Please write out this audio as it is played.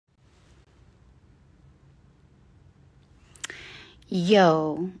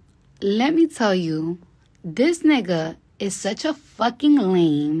Yo, let me tell you, this nigga is such a fucking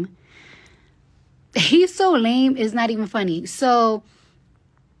lame. He's so lame, it's not even funny. So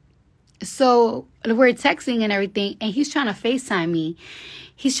we're texting and everything, and he's trying to FaceTime me.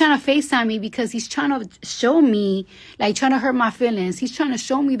 He's trying to FaceTime me because he's trying to show me, like, trying to hurt my feelings. He's trying to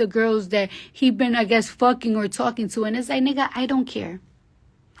show me the girls that he been, I guess, fucking or talking to. And it's like, nigga, I don't care.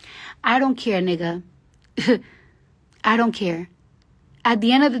 I don't care, nigga. I don't care. At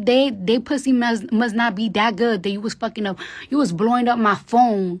the end of the day, they pussy must not be that good that you was fucking up. You was blowing up my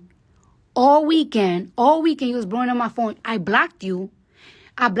phone all weekend. All weekend you was blowing up my phone. I blocked you.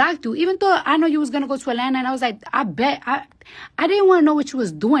 Even though I know you was going to go to Atlanta. And I was like, I didn't want to know what you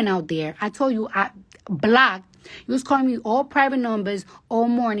was doing out there. I told you I blocked. You was calling me all private numbers all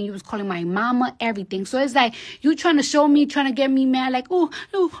morning. You was calling my mama, everything. So it's like, you trying to show me, trying to get me mad. Like, oh,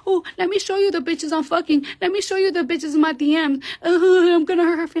 let me show you the bitches I'm fucking. Let me show you the bitches in my DMs. I'm going to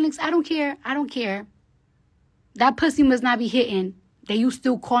hurt her feelings. I don't care. I don't care. That pussy must not be hitting. That you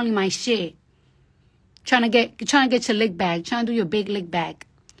still calling my shit. Trying to get your lick back. Trying to do your big lick back.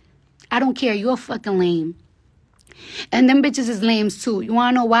 I don't care. You're fucking lame. And them bitches is lames too. You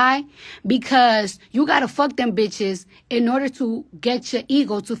wanna know why? Because you gotta fuck them bitches in order to get your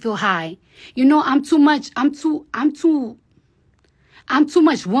ego to feel high. You know, I'm too much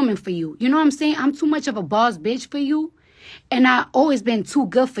woman for you. You know what I'm saying? I'm too much of a boss bitch for you. And I've always been too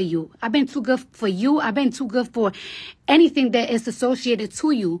good for you. I've been too good for you. I've been too good for anything that is associated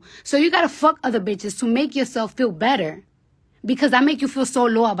to you. So you gotta fuck other bitches to make yourself feel better. Because I make you feel so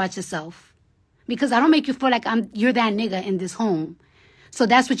low about yourself. Because I don't make you feel like you're that nigga in this home. So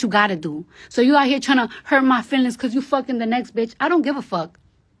that's what you gotta do. So you out here trying to hurt my feelings because you fucking the next bitch. I don't give a fuck.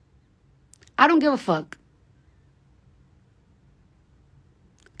 I don't give a fuck.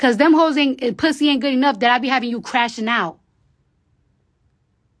 Because them hoes pussy ain't good enough that I be having you crashing out.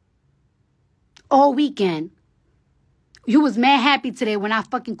 All weekend. You was mad happy today when I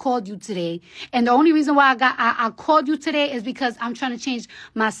fucking called you today. And the only reason why I called you today is because I'm trying to change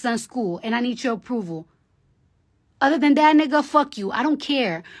my son's school. And I need your approval. Other than that, nigga, fuck you. I don't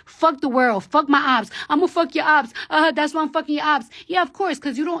care. Fuck the world. Fuck my ops. I'm gonna fuck your ops. That's why I'm fucking your ops. Yeah, of course,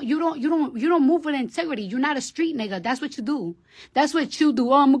 because you don't move with integrity. You're not a street nigga. That's what you do. That's what you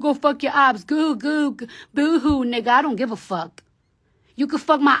do. Oh, I'm gonna go fuck your ops. Boo hoo, nigga. I don't give a fuck. You can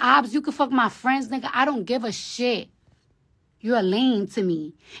fuck my ops. You can fuck my friends, nigga. I don't give a shit. You're a lame to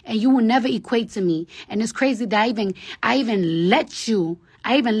me, and you will never equate to me. And it's crazy that I even let you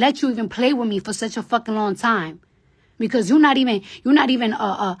even play with me for such a fucking long time, because you're not even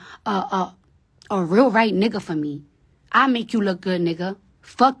a real right nigga for me. I make you look good, nigga.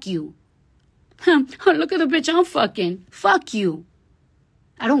 Fuck you. Look at the bitch I'm fucking. Fuck you.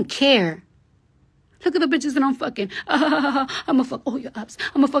 I don't care. Look at the bitches that I'm fucking. I'm gonna fuck all your ups.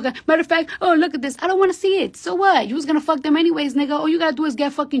 I'm gonna fuck. Matter of fact, oh, look at this. I don't want to see it. So what? You was gonna fuck them anyways, nigga. All you gotta do is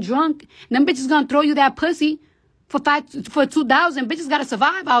get fucking drunk. And them bitches gonna throw you that pussy for $2,000. Bitches gotta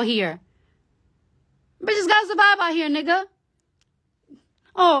survive out here. Bitches gotta survive out here, nigga.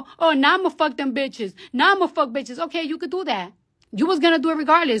 Oh, now I'm gonna fuck them bitches. Now I'm gonna fuck bitches. Okay, you could do that. You was gonna do it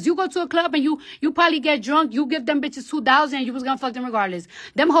regardless. You go to a club and you probably get drunk. You give them bitches $2,000 and you was gonna fuck them regardless.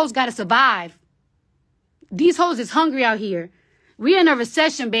 Them hoes gotta survive. These hoes is hungry out here. We in a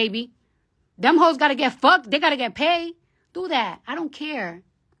recession, baby. Them hoes gotta get fucked. They gotta get paid. Do that. I don't care.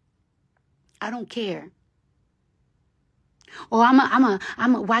 I don't care. Oh, I'm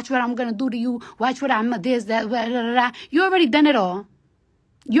watch what I'm gonna do to you. Watch what I'm this, that, blah, blah, blah, blah. You already done it all.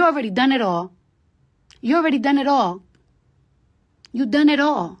 You already done it all. You already done it all. You done it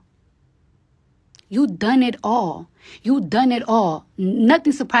all. You done it all. You done it all.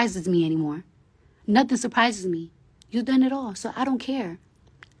 Nothing surprises me anymore. Nothing surprises me. You've done it all, so I don't care.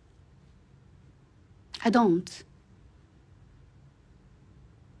 I don't.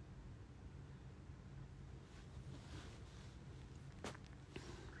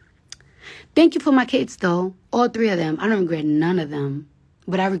 Thank you for my kids, though. All 3 of them. I don't regret none of them.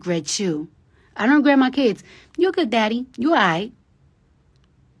 But I regret you. I don't regret my kids. You're good, daddy. You all right.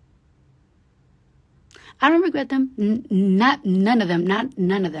 I don't regret them. None of them. Not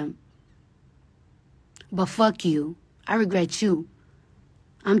none of them. But fuck you. I regret you.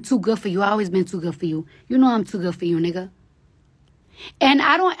 I'm too good for you. I always been too good for you. You know I'm too good for you, nigga. And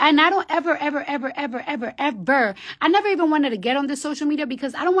I don't ever. I never even wanted to get on this social media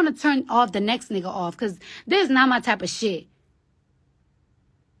because I don't want to turn off the next nigga off, because this is not my type of shit.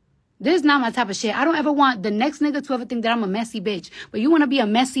 This is not my type of shit. I don't ever want the next nigga to ever think that I'm a messy bitch. But you want to be a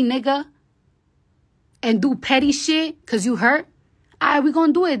messy nigga and do petty shit because you hurt? All right, we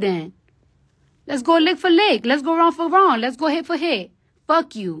gonna do it then. Let's go lick for lick. Let's go wrong for wrong. Let's go hit for hit.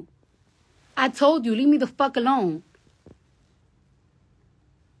 Fuck you. I told you, leave me the fuck alone.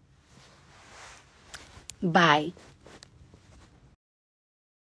 Bye.